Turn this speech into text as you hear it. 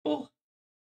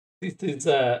This is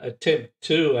attempt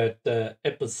 2 at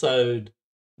episode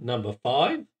number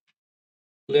 5.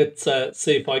 Let's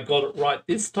see if I got it right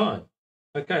this time.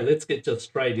 Okay, let's get just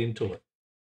straight into it.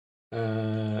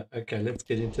 Okay, let's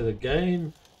get into the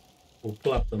game. We'll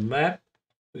pull up the map.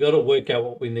 We got to work out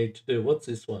what we need to do. What's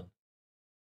this one?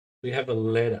 We have a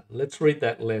letter. Let's read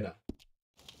that letter.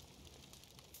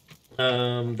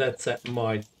 That's at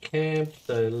my camp.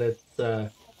 So let's.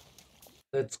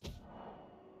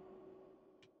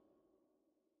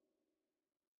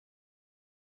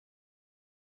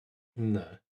 No.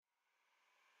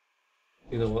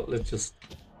 You know what? Let's just.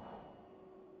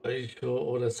 Are you sure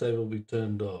autosave will be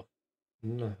turned off?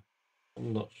 No,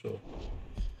 I'm not sure.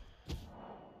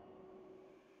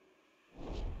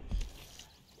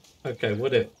 Okay,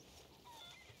 whatever.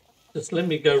 Just let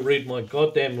me go read my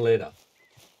goddamn letter.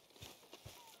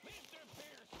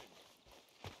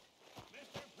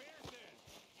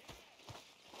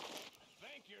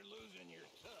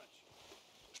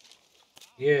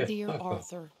 Yeah, Dear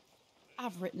Arthur,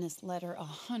 I've written this letter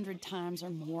 100 times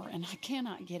or more, and I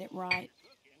cannot get it right.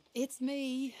 It's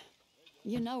me.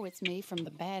 You know it's me from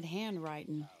the bad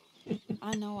handwriting.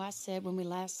 I know I said when we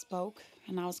last spoke,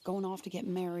 and I was going off to get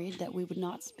married, that we would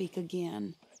not speak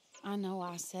again. I know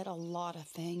I said a lot of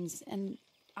things, and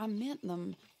I meant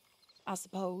them, I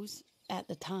suppose, at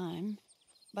the time.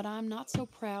 But I'm not so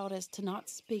proud as to not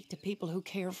speak to people who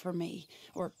care for me,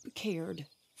 or cared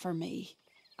for me.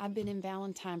 I've been in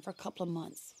Valentine for a couple of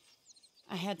months.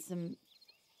 I had some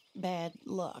bad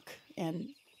luck, and,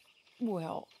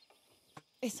 well,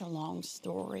 it's a long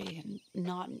story and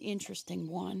not an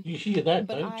interesting one. You hear that,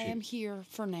 but don't I you? am here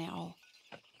for now.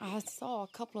 I saw a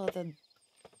couple of the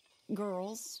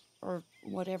girls, or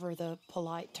whatever the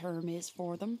polite term is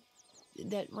for them,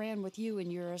 that ran with you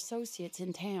and your associates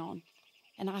in town,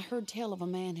 and I heard tell of a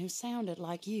man who sounded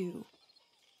like you.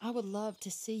 I would love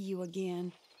to see you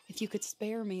again if you could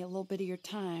spare me a little bit of your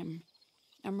time.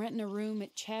 I'm renting a room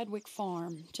at Chadwick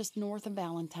Farm, just north of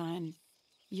Valentine.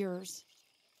 Yours,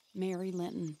 Mary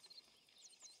Linton.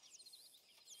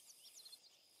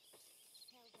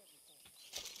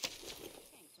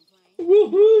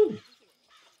 Woohoo!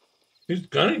 He's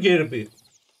gonna get a bit.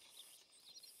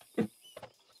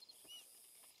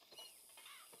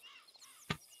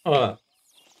 All right.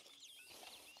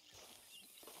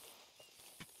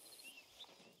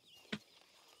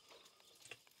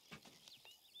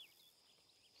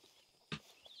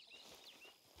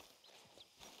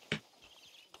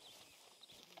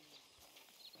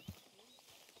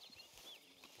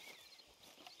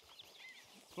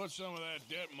 Put some of that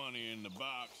debt money in the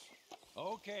box.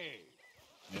 Okay.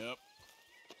 Yep.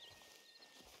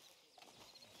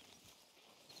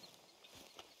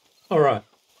 All right.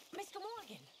 Mr.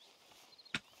 Morgan,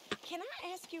 can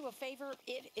I ask you a favor,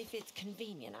 if it's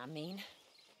convenient, I mean?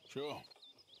 Sure.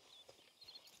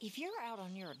 If you're out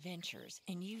on your adventures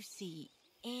and you see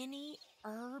any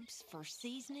herbs for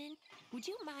seasoning, would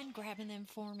you mind grabbing them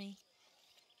for me?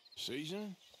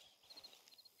 Seasoning?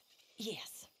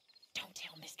 Yes. Don't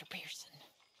tell Mr. Pearson.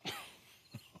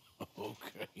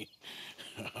 Okay.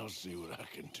 I'll see what I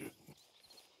can do.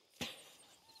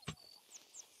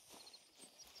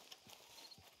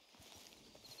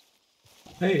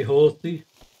 Hey, horsey.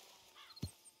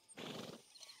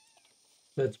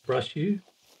 Let's brush you.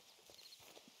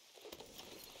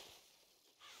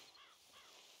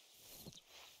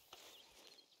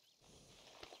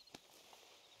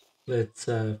 Let's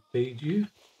feed you.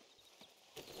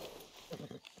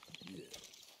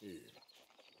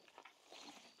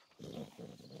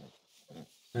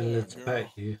 And let's pat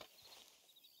you.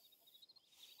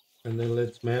 And then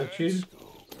let's mount you. Let's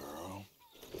go, girl.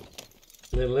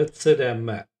 And then let's set our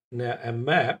map. Now, our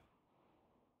map.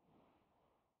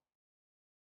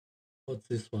 What's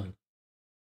this one?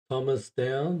 Thomas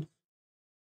Downs.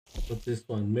 What's this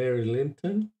one? Mary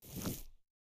Linton.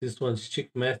 This one's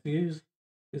Chick Matthews.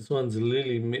 This one's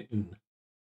Lily Mitten.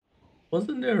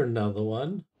 Wasn't there another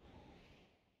one?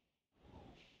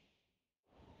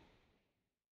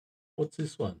 What's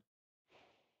this one?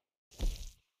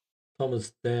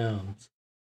 Thomas Downs.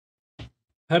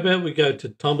 How about we go to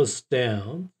Thomas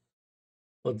Downs?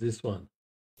 What's this one?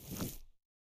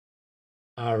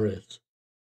 RS.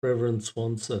 Reverend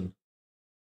Swanson.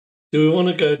 Do we want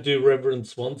to go do Reverend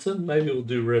Swanson? Maybe we'll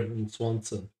do Reverend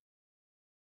Swanson.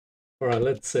 All right,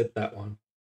 let's set that one.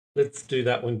 Let's do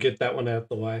that one, get that one out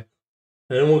the way.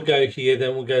 And then we'll go here,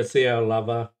 then we'll go see our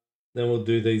lover. Then we'll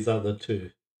do these other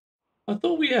two. I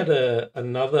thought we had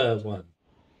another one.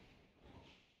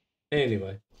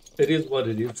 Anyway, it is what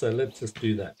it is, so let's just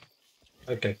do that.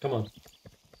 Okay, come on.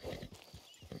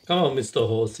 Come on, Mr.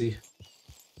 Horsey.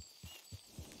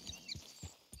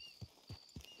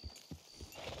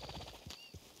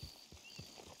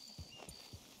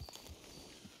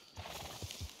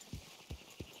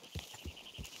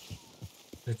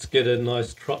 Let's get a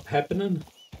nice trot happening.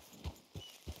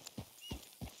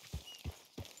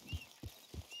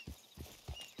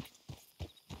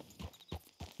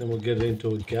 Then we'll get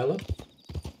into a gallop.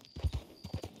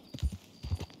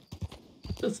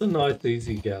 Just a nice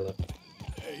easy gallop.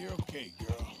 Hey, you're okay,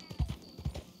 girl.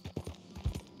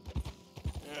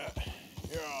 Yeah,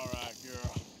 you're all right,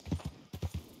 girl.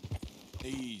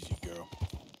 Easy, girl.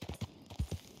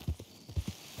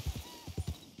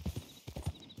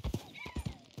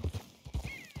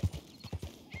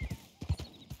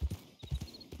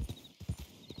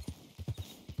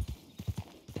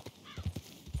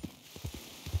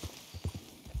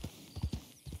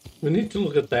 We need to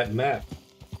look at that map.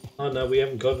 Oh no, we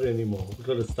haven't got it anymore. We've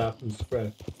got to start from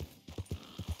scratch.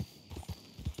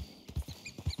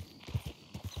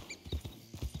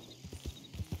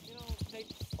 You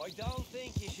know, I don't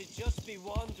think you should just be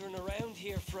wandering around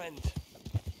here, friend.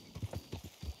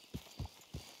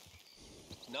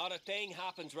 Not a thing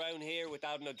happens round here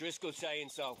without an O'Driscoll saying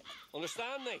so.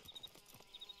 Understand me?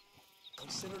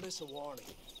 Consider this a warning.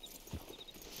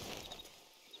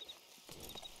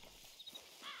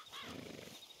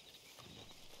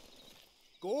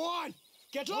 Go on!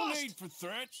 Get No lost! need for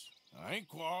threats. I ain't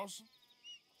quarrelsome.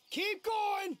 Keep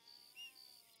going!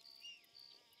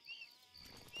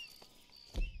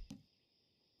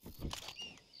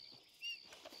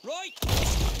 Right!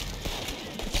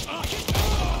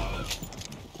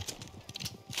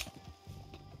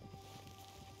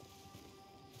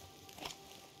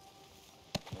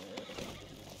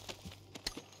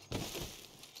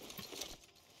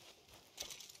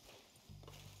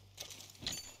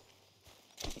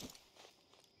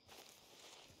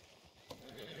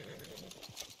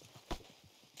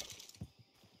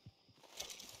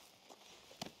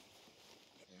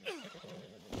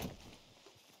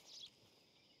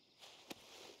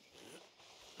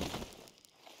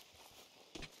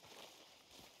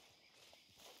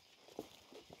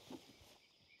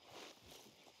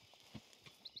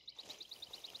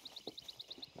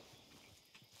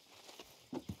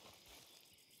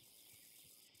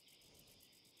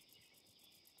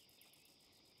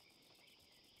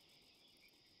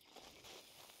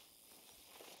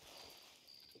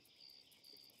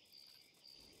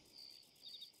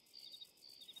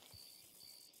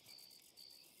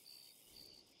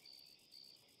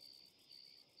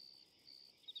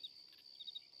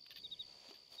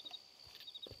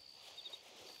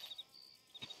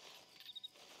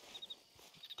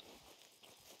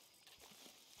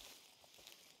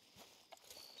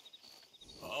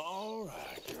 All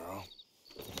right, girl.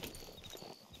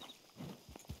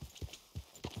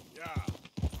 Yeah.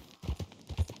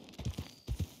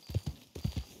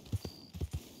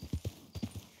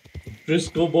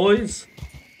 Driscoll boys.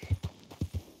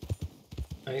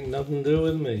 Ain't nothing to do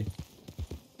with me.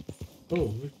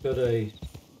 Oh, we've got a...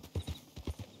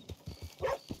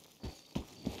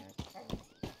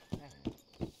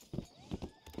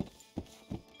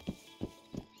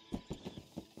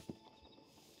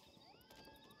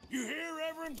 You hear,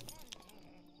 Reverend?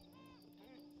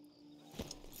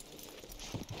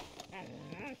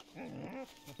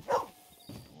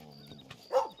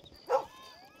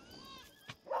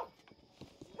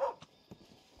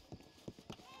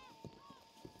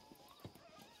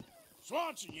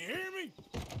 Swanson, you hear me?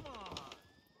 Come on.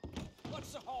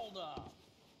 What's the holdup?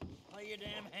 Play your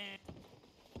damn hand.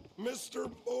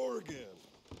 Mr. Morgan,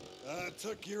 I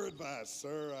took your advice,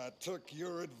 sir. I took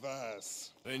your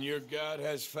advice. Then your god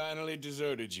has finally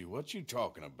deserted you. What you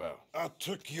talking about? I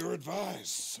took your advice,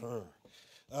 sir.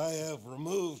 I have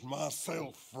removed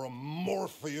myself from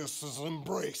Morpheus's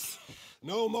embrace.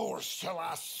 No more shall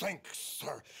I sink,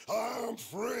 sir. I am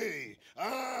free.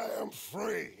 I am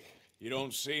free. You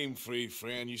don't seem free,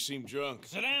 friend. You seem drunk.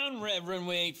 Sit down, Reverend.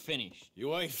 We ain't finished.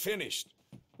 You ain't finished.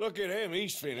 Look at him.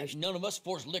 He's finished. None of us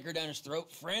forced liquor down his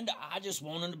throat, friend. I just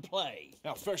want him to play.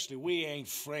 Now, firstly, we ain't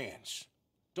friends.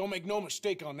 Don't make no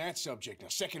mistake on that subject. Now,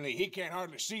 secondly, he can't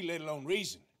hardly see, let alone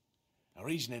reason. Now,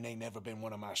 reasoning ain't never been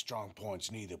one of my strong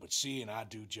points neither, but seeing I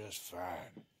do just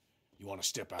fine. You want to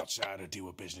step outside or deal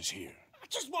with business here? I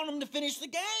just want him to finish the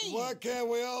game. Why can't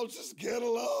we all just get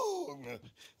along?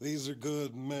 These are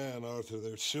good men, Arthur.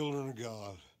 They're children of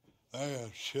God. They're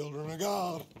children of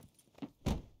God.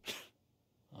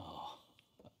 Oh.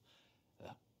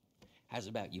 How's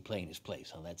about you playing his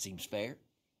place, huh? That seems fair?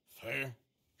 Fair?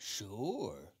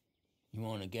 Sure. You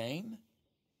want a game?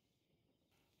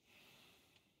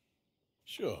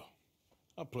 Sure.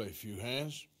 I'll play a few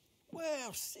hands.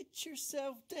 Well, sit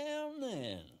yourself down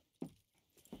then.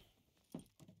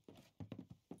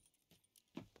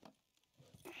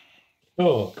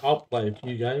 Oh, I'll play a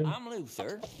few games. I'm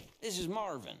Luther. This is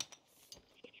Marvin.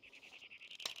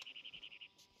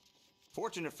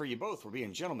 Fortunate for you both we're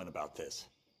being gentlemen about this.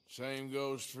 Same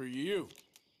goes for you.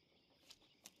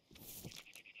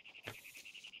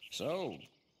 So,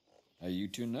 how you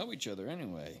two know each other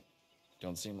anyway?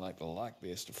 Don't seem like the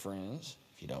likeliest of friends,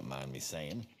 if you don't mind me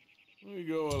saying. We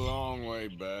go a long way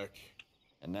back.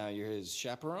 And now you're his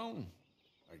chaperone?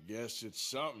 I guess it's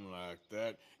something like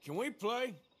that. Can we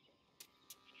play?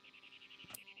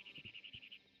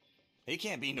 He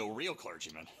can't be no real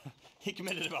clergyman. He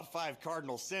committed about 5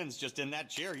 cardinal sins just in that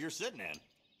chair you're sitting in.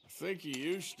 I think he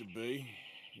used to be.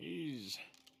 He's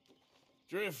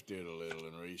drifted a little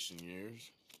in recent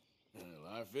years.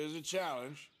 Life is a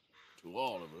challenge to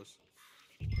all of us.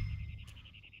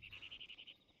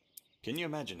 Can you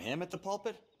imagine him at the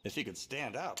pulpit? If he could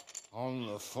stand up. On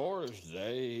the 4th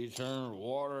day, he turned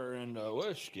water into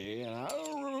whiskey, and I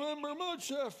don't remember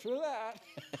much after that.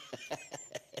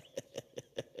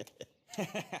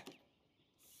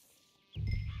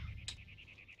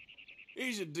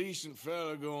 He's a decent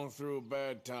fella going through a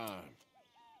bad time.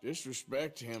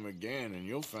 Disrespect him again, and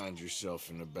you'll find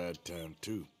yourself in a bad time,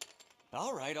 too.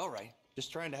 All right, all right.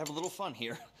 Just trying to have a little fun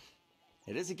here.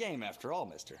 It is a game after all,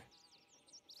 mister.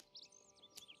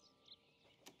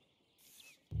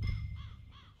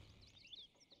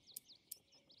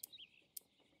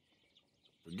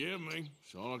 Forgive me,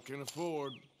 it's all I can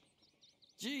afford.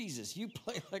 Jesus, you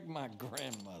play like my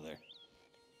grandmother.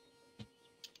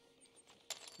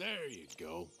 There you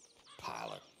go.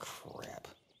 Pile of crap.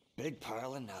 Big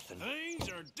pile of nothing. Things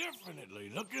are definitely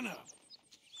looking up.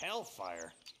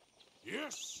 Hellfire.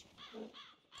 Yes.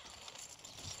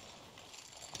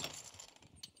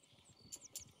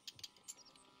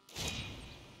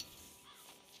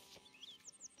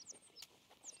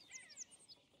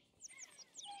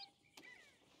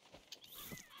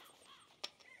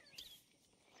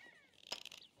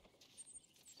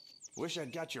 Wish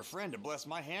I'd got your friend to bless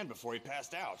my hand before he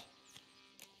passed out.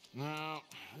 Now,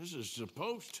 this is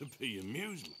supposed to be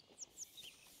amusement.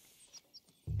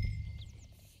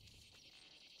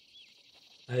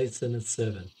 8 and a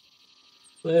 7.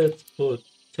 Let's put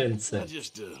 10 cents.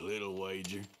 Just a little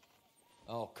wager.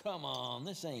 Oh, come on.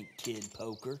 This ain't kid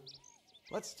poker.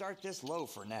 Let's start this low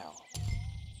for now.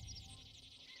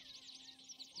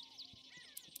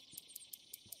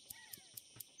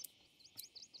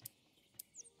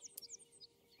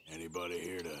 Anybody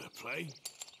here to play?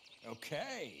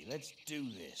 Okay, let's do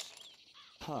this.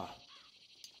 Huh.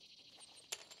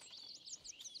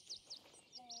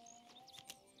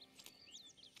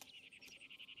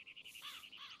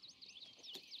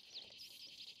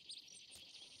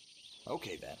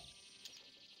 Okay, then.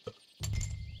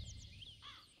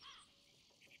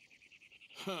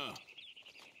 Huh.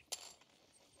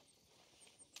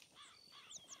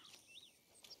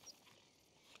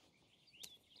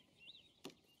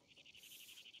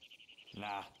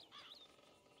 Nah.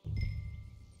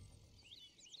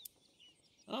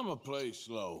 I'ma play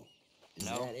slow.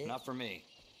 No, that it? not for me.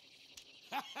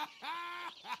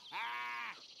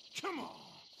 Come on.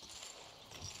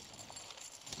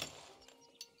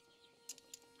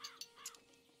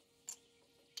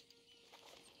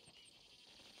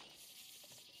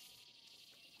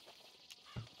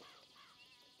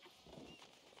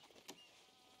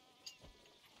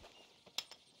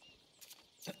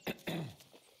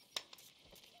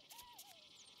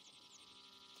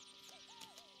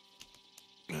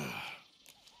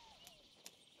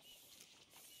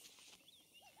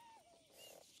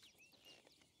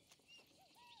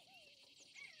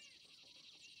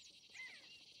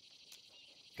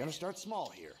 Gonna start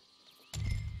small here.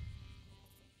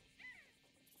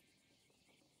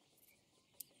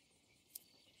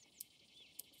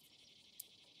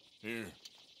 Here.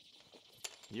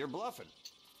 You're bluffing.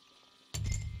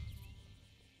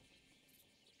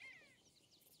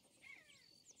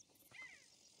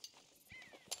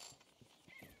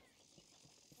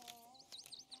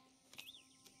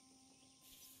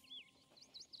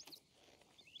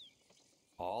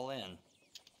 All in.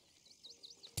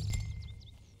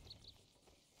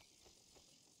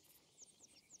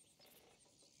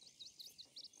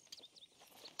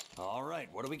 All right,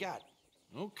 what do we got?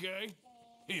 Okay.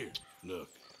 Here, look.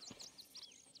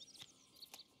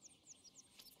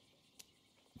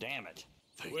 Damn it.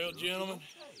 Well, gentlemen,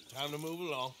 time to move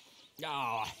along.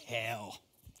 Oh, hell.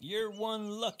 You're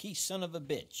one lucky son of a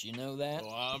bitch, you know that?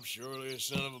 Oh, I'm surely a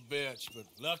son of a bitch, but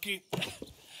lucky,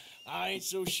 I ain't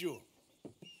so sure.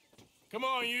 Come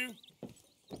on, you.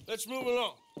 Let's move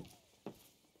along.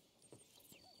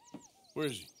 Where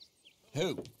is he?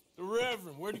 Who? The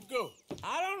Reverend. Where'd he go?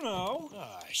 I don't know.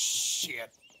 Ah,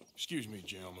 shit. Excuse me,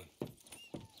 gentlemen.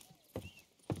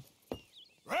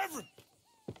 Reverend!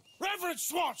 Reverend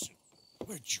Swanson!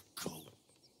 Where'd you go?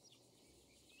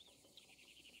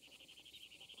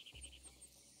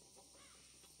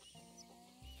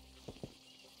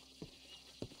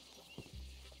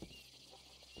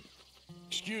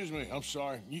 Excuse me, I'm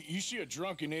sorry. You see a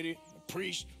drunken idiot, a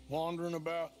priest, wandering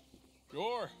about?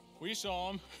 Sure, we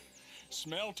saw him,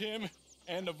 smelt him,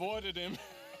 and avoided him.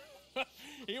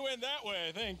 He went that way,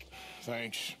 I think.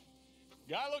 Thanks.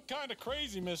 Guy looked kind of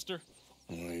crazy, mister.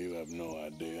 Well, you have no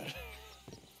idea.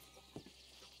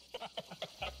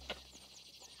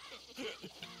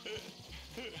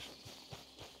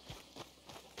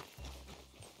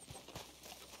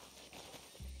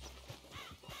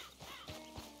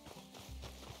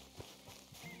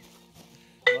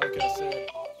 Like I said,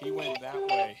 he went that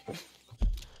way.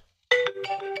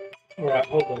 All right,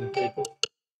 hold on, people.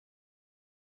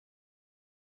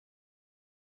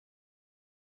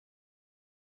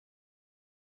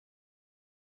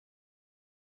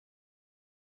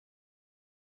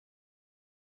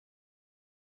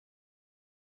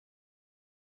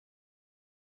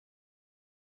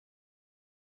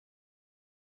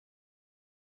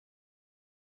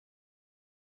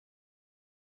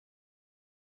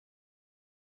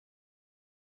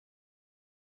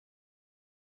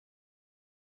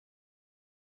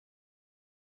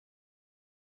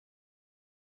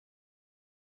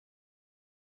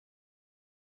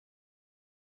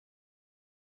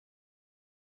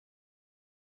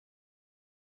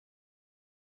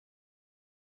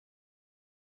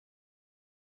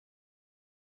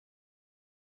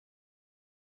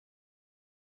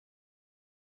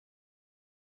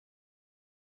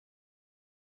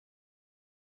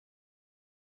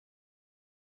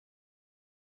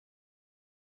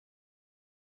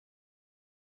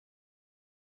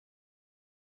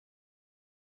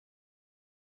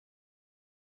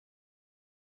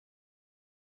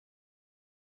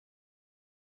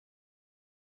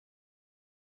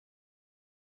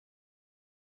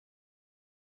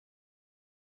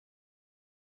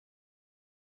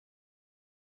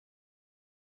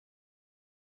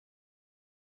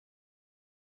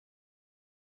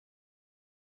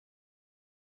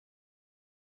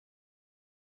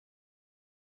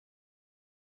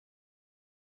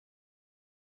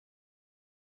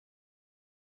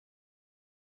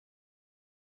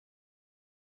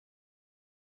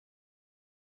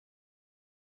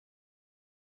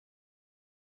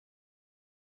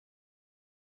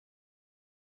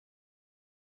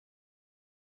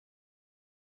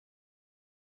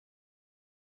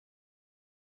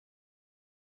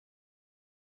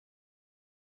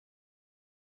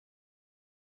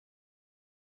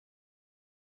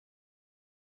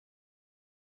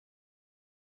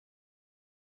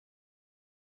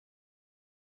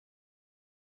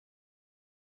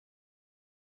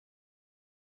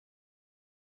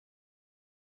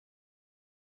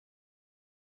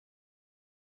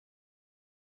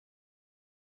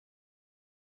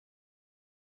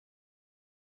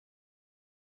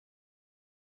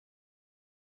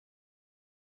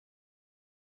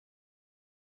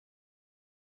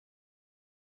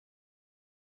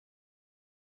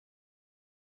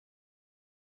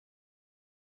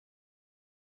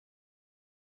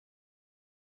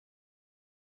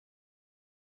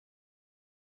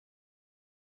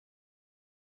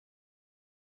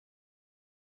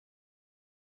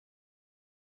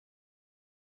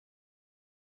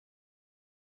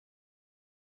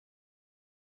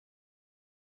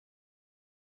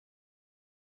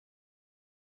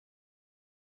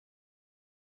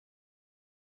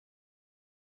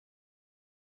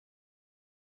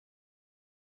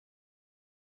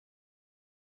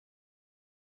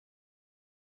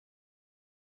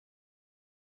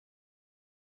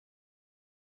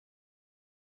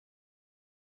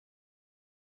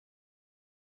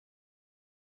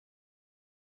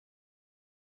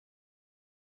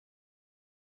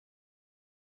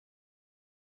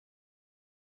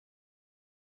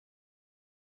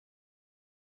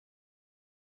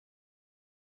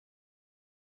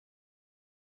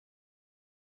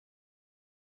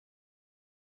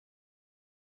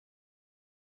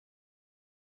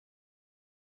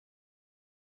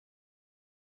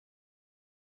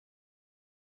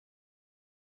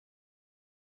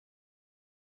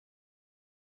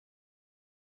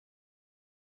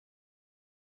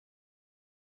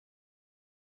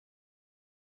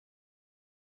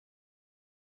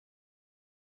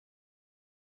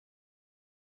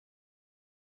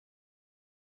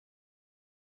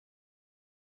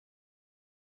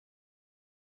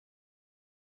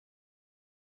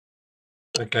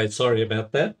 Okay, sorry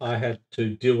about that. I had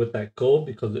to deal with that call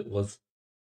because it was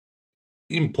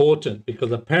important,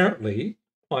 because apparently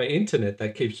my internet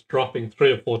that keeps dropping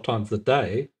 3 or 4 times a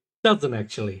day doesn't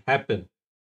actually happen.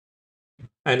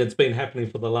 And it's been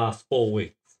happening for the last 4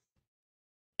 weeks.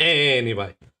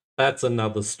 Anyway, that's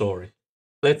another story.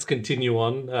 Let's continue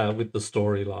on with the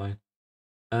storyline.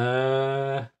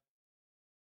 Okay,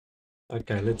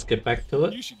 let's get back to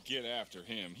it. You should get after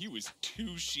him. He was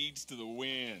 2 sheets to the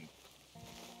wind.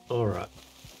 All right.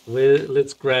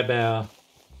 Let's grab our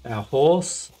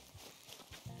horse.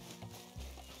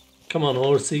 Come on,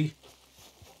 horsey.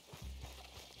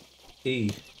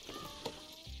 E.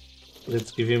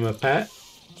 Let's give him a pat.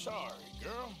 Sorry,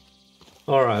 girl.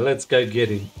 All right, let's go get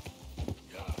him.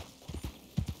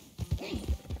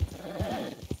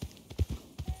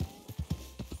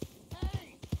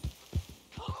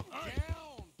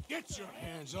 Get your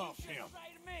hands off him.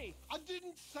 I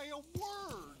didn't say a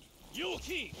word. You'll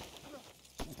keep.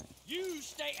 You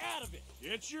stay out of it.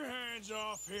 Get your hands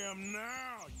off him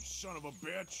now, you son of a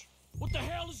bitch. What the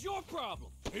hell is your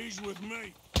problem? He's with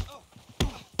me.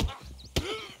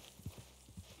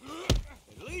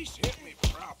 At least hit me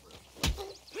properly.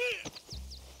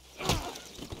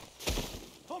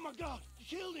 Oh my God, you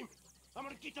killed him. I'm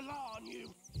gonna get the law on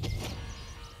you.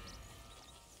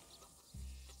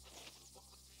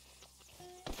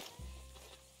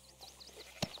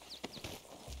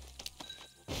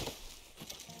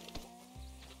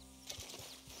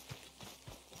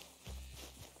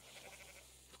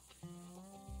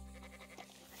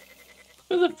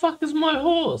 Where the fuck is my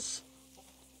horse?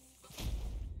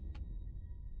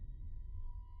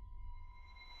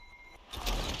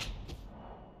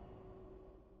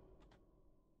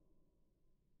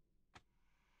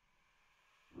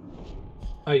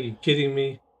 Are you kidding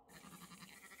me?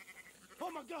 Oh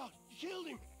my God, you killed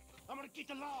him. I'm gonna get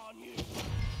the law on you.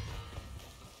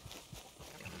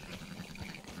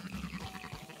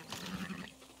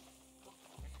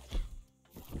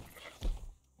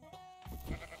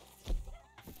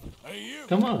 Hey, you.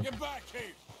 Come on. Get back here.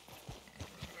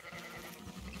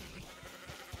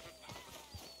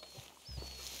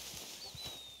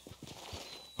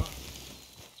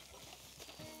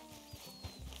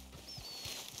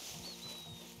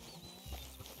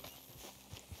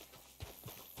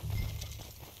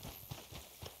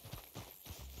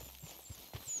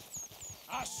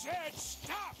 I said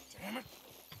stop, damn it.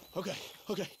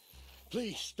 Okay.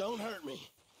 Please, don't hurt me.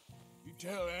 You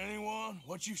tell anyone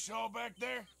what you saw back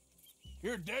there,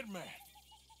 you're a dead man.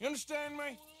 You understand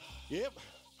me? Yep.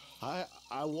 I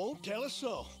won't tell a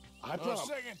soul. I On promise.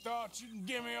 second thoughts, you can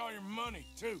give me all your money,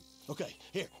 too. Okay,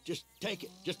 here, just take it.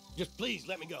 Just please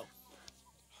let me go.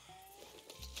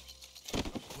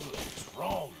 What is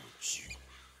wrong with you?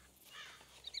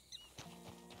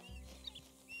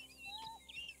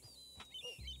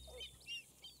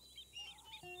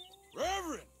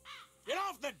 Reverend, get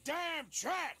off the damn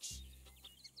tracks!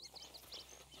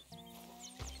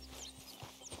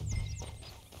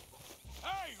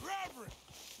 Hey, Reverend!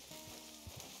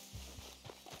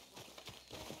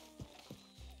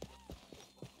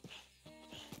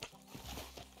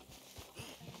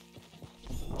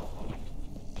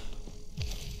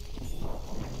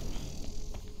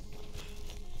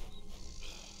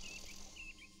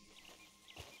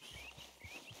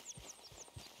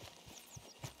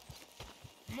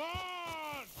 Come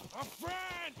on, my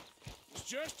friend! It's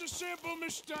just a simple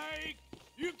mistake.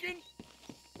 You can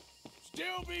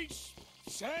still be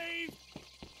saved.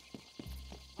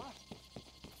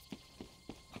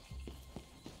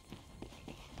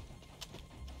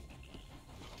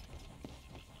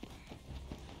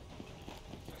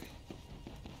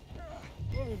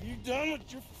 What have you done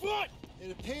with your foot?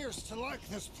 It appears to like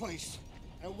this place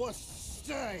and wants to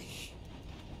stay.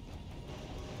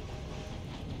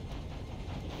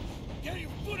 Get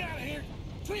your foot out of here!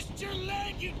 Twist your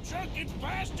leg, you drunken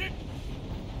bastard!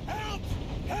 Help!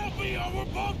 Help me or we're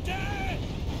both dead!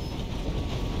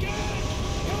 Get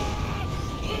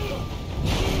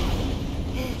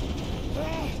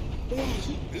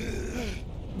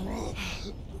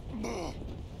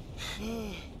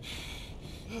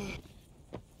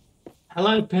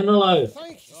Hello, Penelope.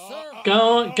 Thank you,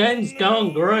 sir. Game's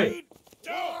going great.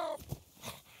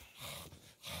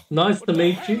 Nice to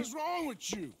meet you. What's wrong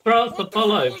with you? Throw us a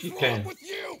follow What if you is can. wrong with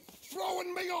you?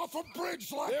 Throwing me off a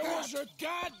bridge like There that? was a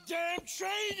goddamn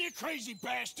train, you crazy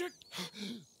bastard!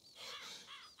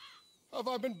 Have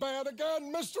I been bad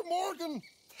again, Mr. Morgan?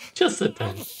 Just a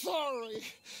tad. I'm sorry.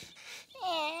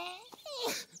 I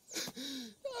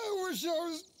wish I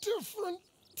was different.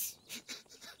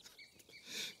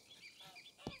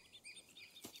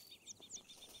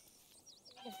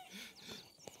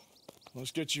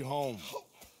 Let's get you home.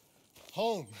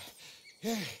 Home.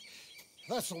 Yeah,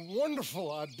 that's a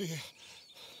wonderful idea.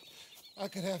 I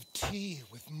could have tea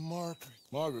with Margaret.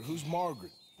 Margaret, who's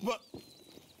Margaret? What?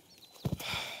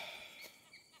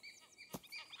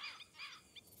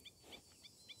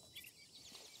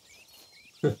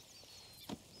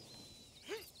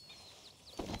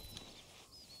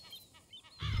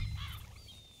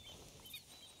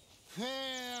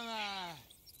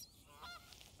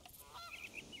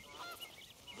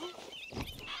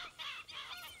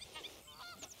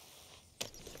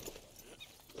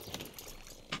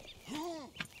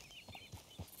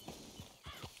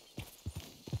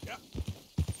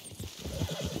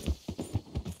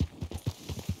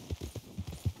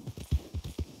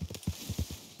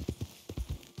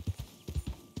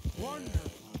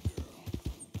 Wonderful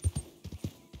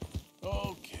girl.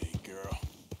 Okay, girl.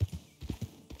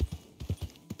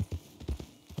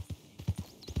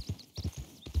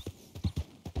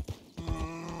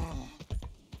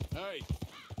 Hey,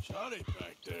 shut it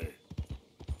back there.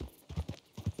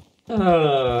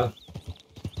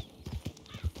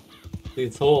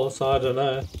 His horse, I don't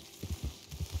know.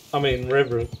 I mean,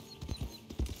 Reverend.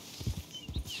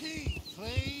 Tea,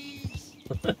 please.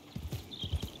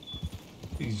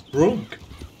 He's drunk.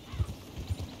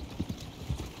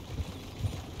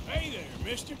 Hey there,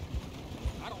 mister.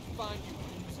 I don't find you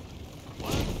amusing.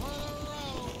 One for the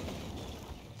road.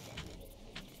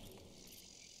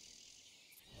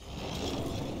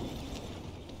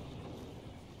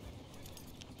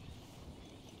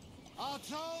 I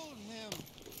told him.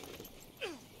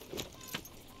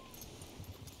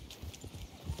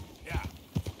 Yeah.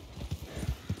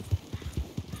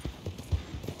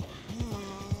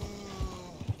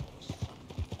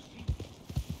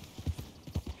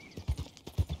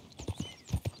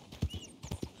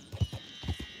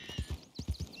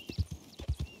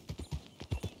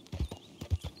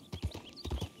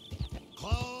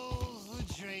 Close the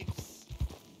drapes.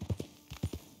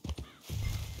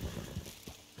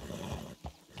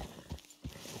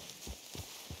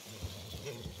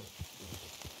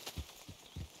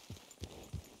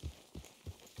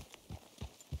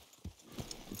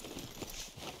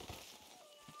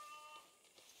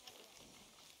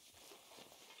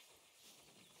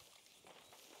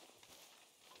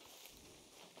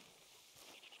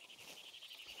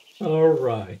 All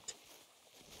right.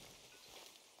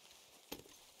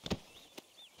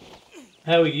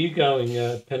 How are you going,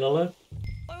 Penelope?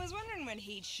 I was wondering when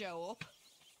he'd show up.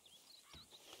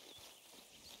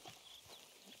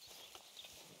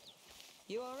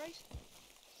 You all right?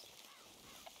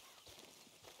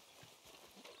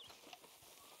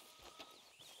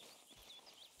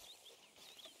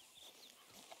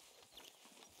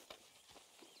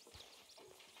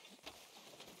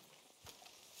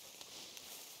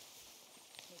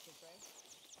 Mr. Gray?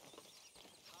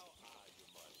 How are you,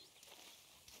 money?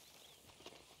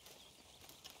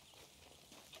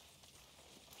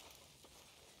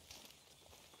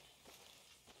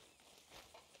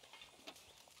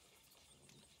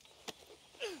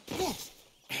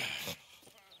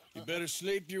 You better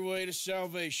sleep your way to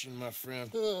salvation, my friend.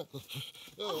 Oh,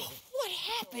 what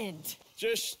happened?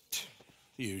 Just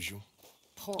the usual.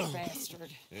 Poor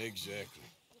bastard. Exactly.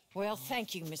 Well,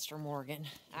 thank you, Mr. Morgan.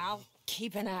 I'll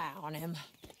keep an eye on him.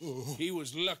 He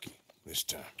was lucky this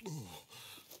time.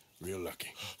 Real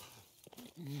lucky.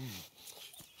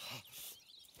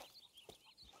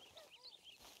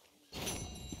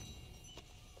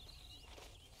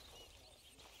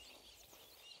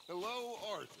 Hello,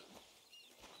 Arthur.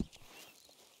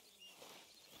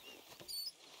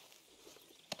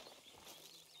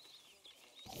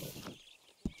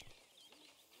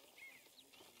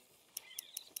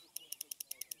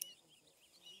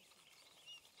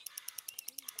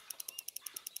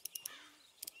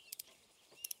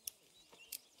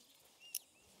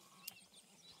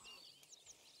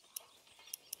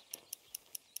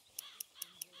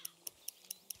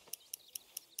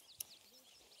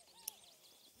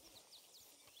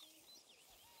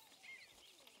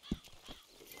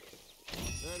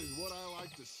 That is what I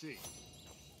like to see.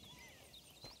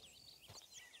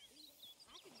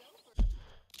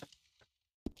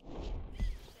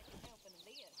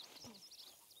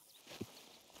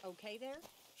 Okay there?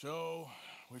 So,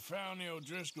 we found the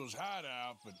O'Driscoll's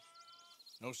hideout, but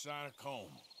no sign of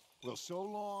Combe. Well, so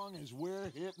long as we're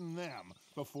hitting them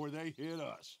before they hit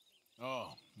us.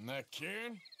 Oh, and that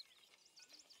Kieran?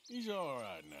 He's all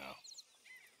right now.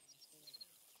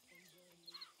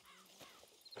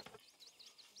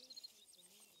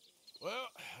 Well,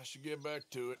 I should get back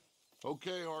to it.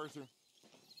 Okay, Arthur.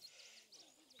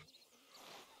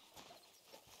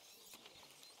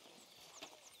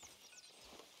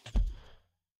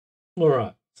 All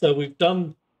right. So we've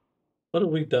done. What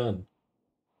have we done?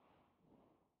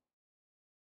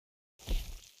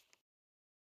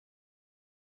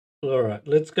 All right.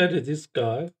 Let's go to this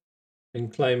guy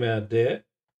and claim our debt.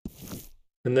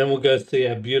 And then we'll go see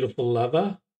our beautiful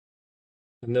lover.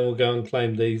 And then we'll go and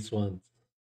claim these ones.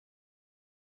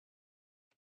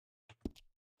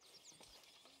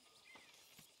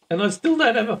 And I still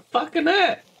don't have a fucking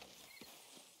hat.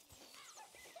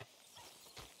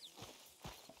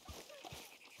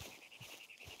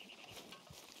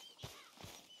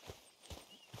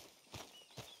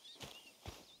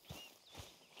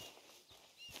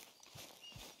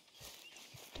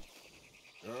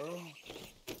 Girl?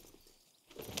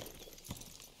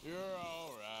 You're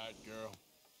all right, girl.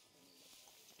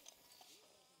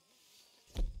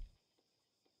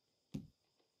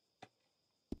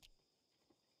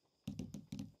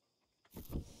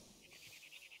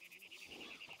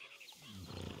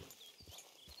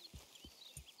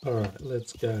 All right,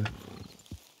 let's go.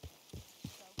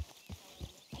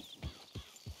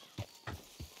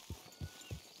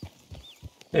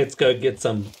 Let's go get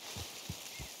some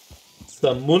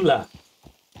mullah.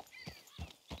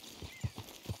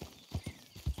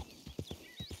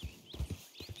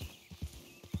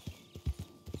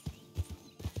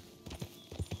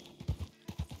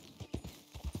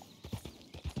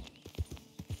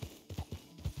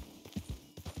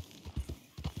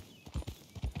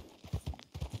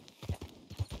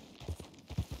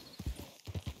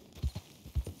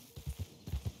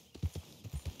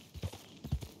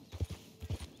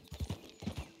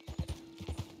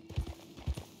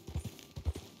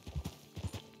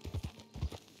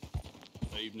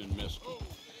 Evening, mister.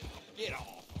 Get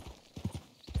off.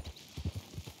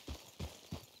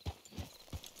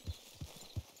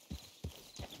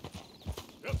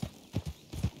 Yep.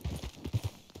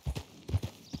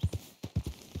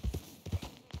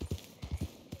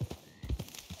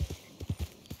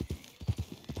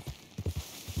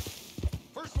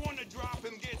 First one to drop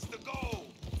him gets the gold.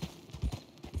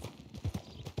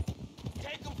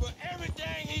 Take him for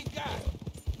everything he got.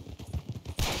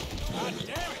 God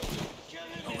damn it! Kill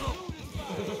him and loot his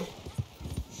body.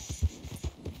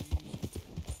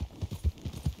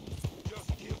 Just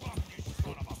give up, you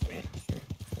son of a bitch.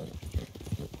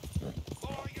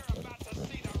 Boy, you're about to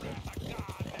see the wrath of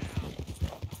God now.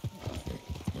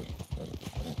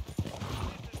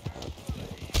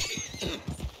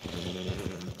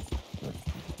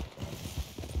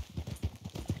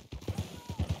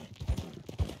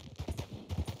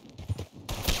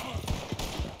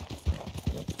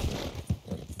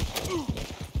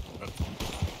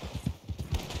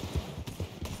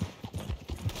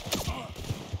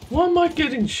 Why am I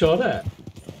getting shot at?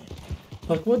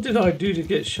 Like, what did I do to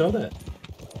get shot at?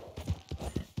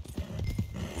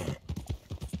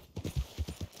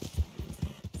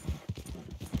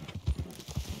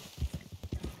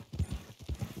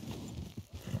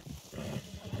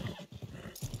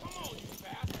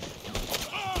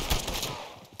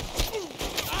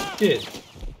 Shit.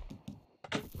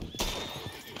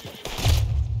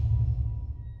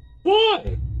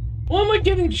 Why? Why am I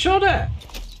getting shot at?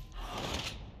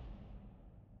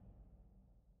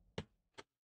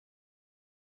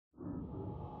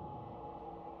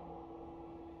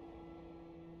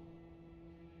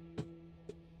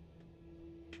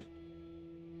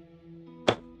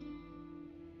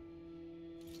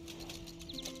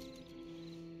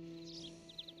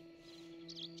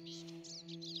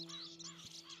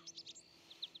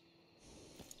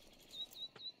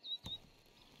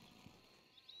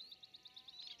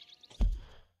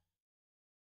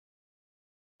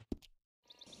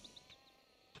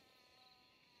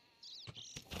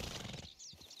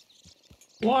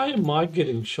 Why am I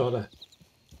getting shot at?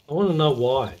 I want to know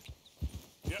why.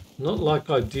 Yep. Not like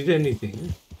I did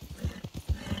anything.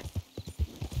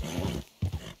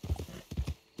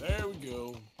 There we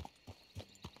go.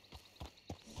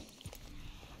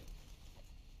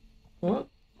 What?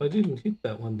 I didn't hit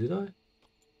that one, did I?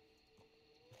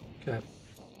 Okay.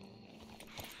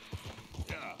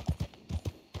 Yeah.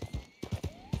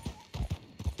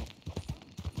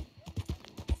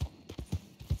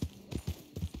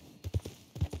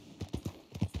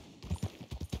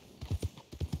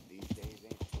 These days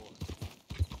ain't short.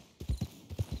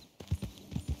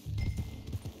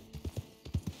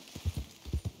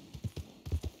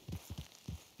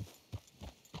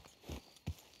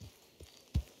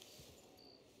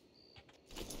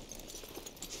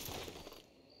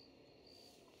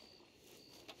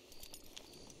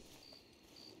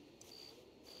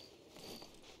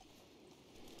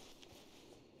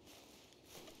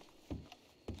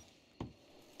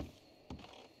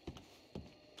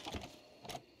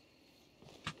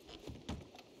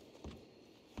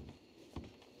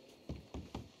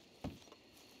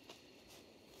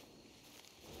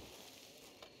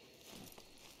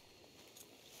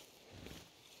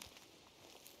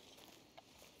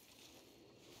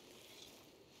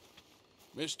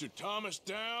 Mr. Thomas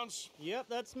Downs? Yep,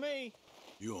 that's me.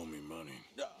 You owe me money.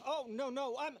 Oh,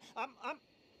 no, I'm...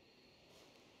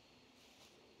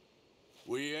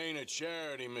 We ain't a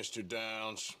charity, Mr.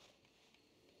 Downs.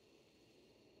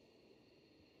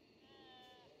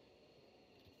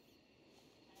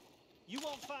 You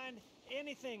won't find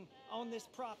anything on this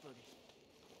property.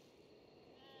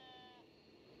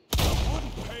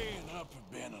 Wouldn't paying up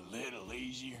have been a little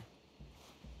easier?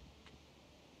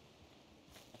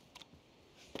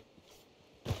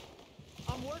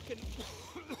 I'm working...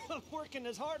 I'm working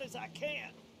as hard as I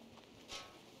can.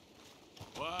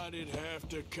 Why'd it have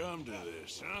to come to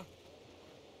this, huh?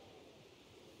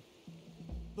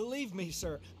 Believe me,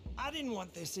 sir, I didn't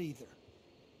want this either.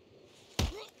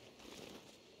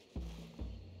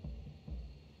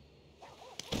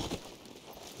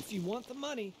 If you want the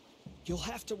money, you'll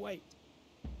have to wait.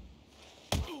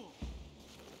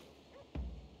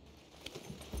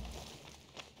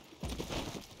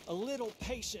 A little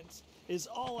patience is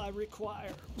all I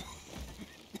require.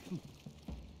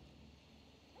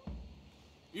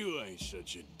 You ain't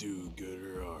such a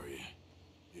do-gooder, are you?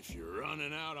 If you're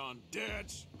running out on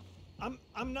debts...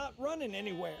 I'm not running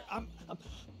anywhere.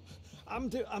 I'm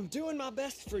doing my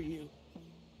best for you.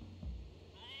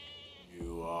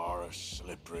 You are a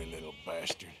slippery little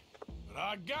bastard. But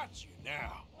I got you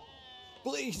now.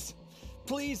 Please,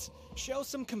 please, show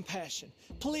some compassion.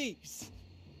 Please.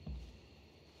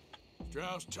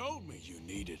 Strauss told me you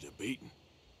needed a beating.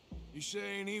 You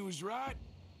saying he was right?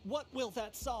 What will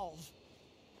that solve?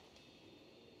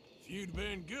 If you'd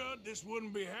been good, this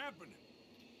wouldn't be happening.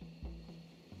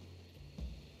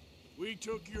 We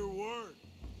took your word.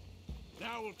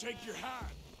 Now we'll take your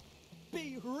hide.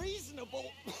 Be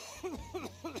reasonable.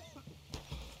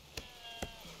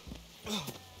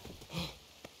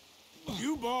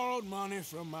 You borrowed money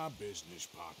from my business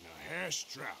partner, Herr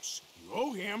Strauss. You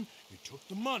owe him, you took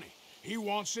the money. He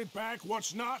wants it back.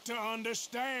 What's not to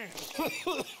understand?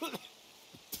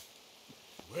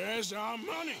 Where's our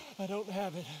money? I don't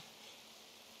have it.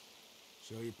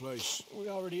 Sell your place. We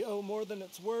already owe more than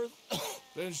it's worth.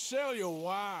 Then sell your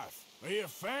wife, or your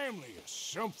family, or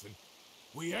something.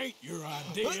 We ain't your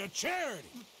idea of charity.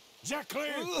 Is that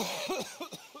clear?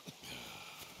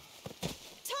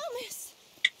 Thomas!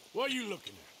 What are you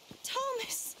looking at?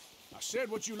 Thomas! I said,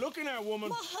 what you looking at, woman?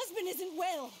 My husband isn't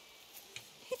well.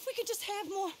 If we could just have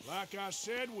more... Like I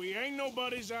said, we ain't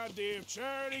nobody's idea of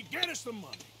charity. Get us the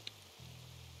money.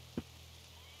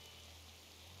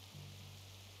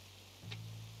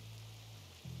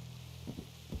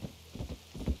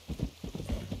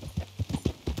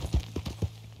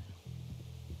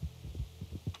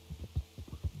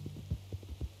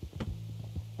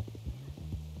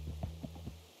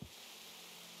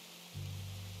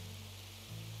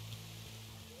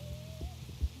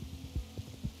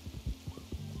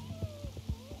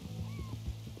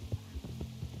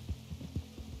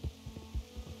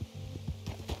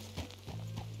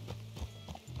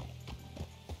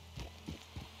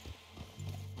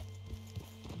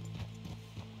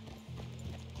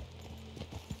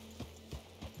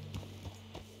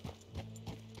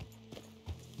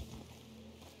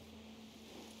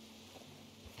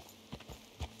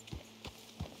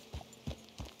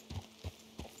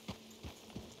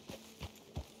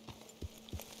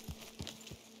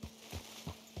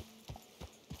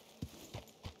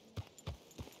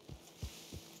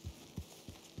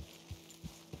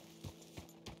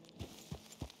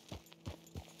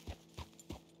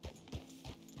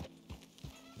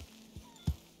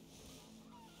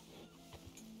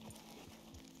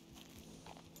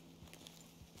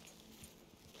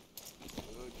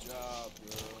 Good job,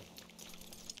 girl.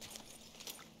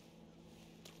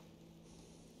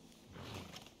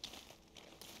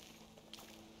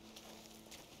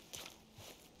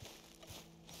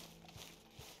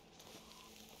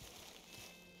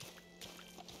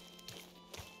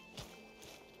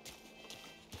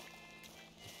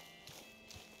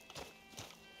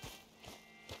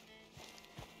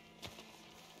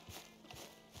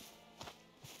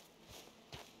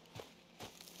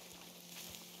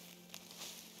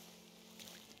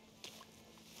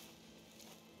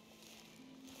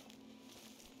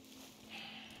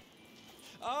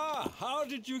 Ah, how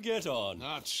did you get on?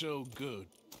 Not so good.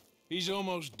 He's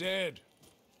almost dead.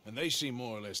 And they seem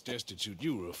more or less destitute.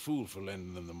 You were a fool for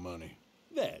lending them the money.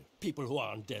 Well, people who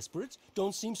aren't desperate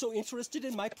don't seem so interested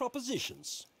in my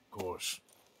propositions. Of course.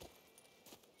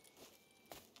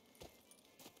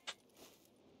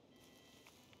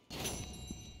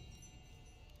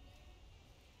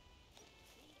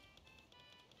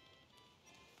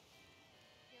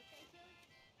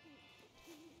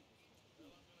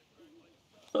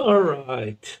 All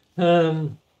right.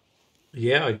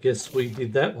 Yeah, I guess we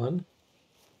did that one.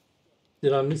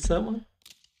 Did I miss that one?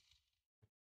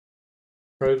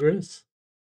 Progress?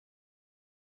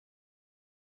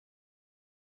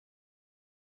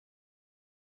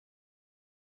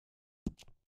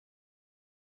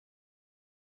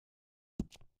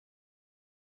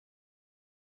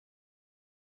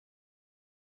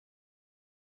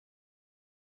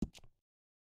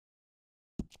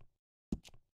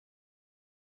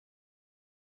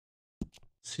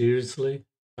 Seriously?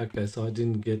 Okay, so I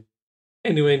didn't get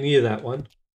anywhere near that one.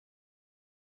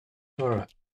 All right.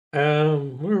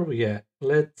 Where are we at?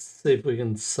 Let's see if we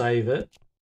can save it.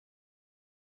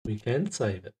 We can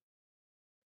save it.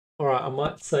 All right, I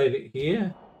might save it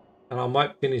here, and I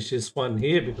might finish this one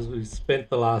here because we've spent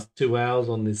the last 2 hours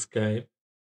on this game,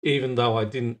 even though I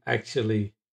didn't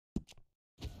actually...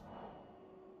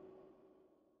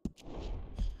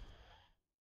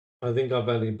 I think I've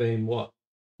only been, what,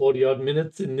 40-odd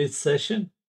minutes in this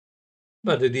session?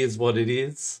 But it is what it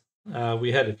is.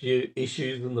 We had a few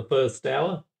issues in the first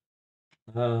hour,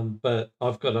 but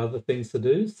I've got other things to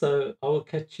do, so I will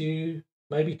catch you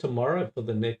maybe tomorrow for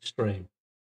the next stream.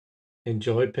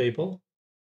 Enjoy, people.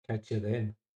 Catch you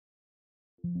then.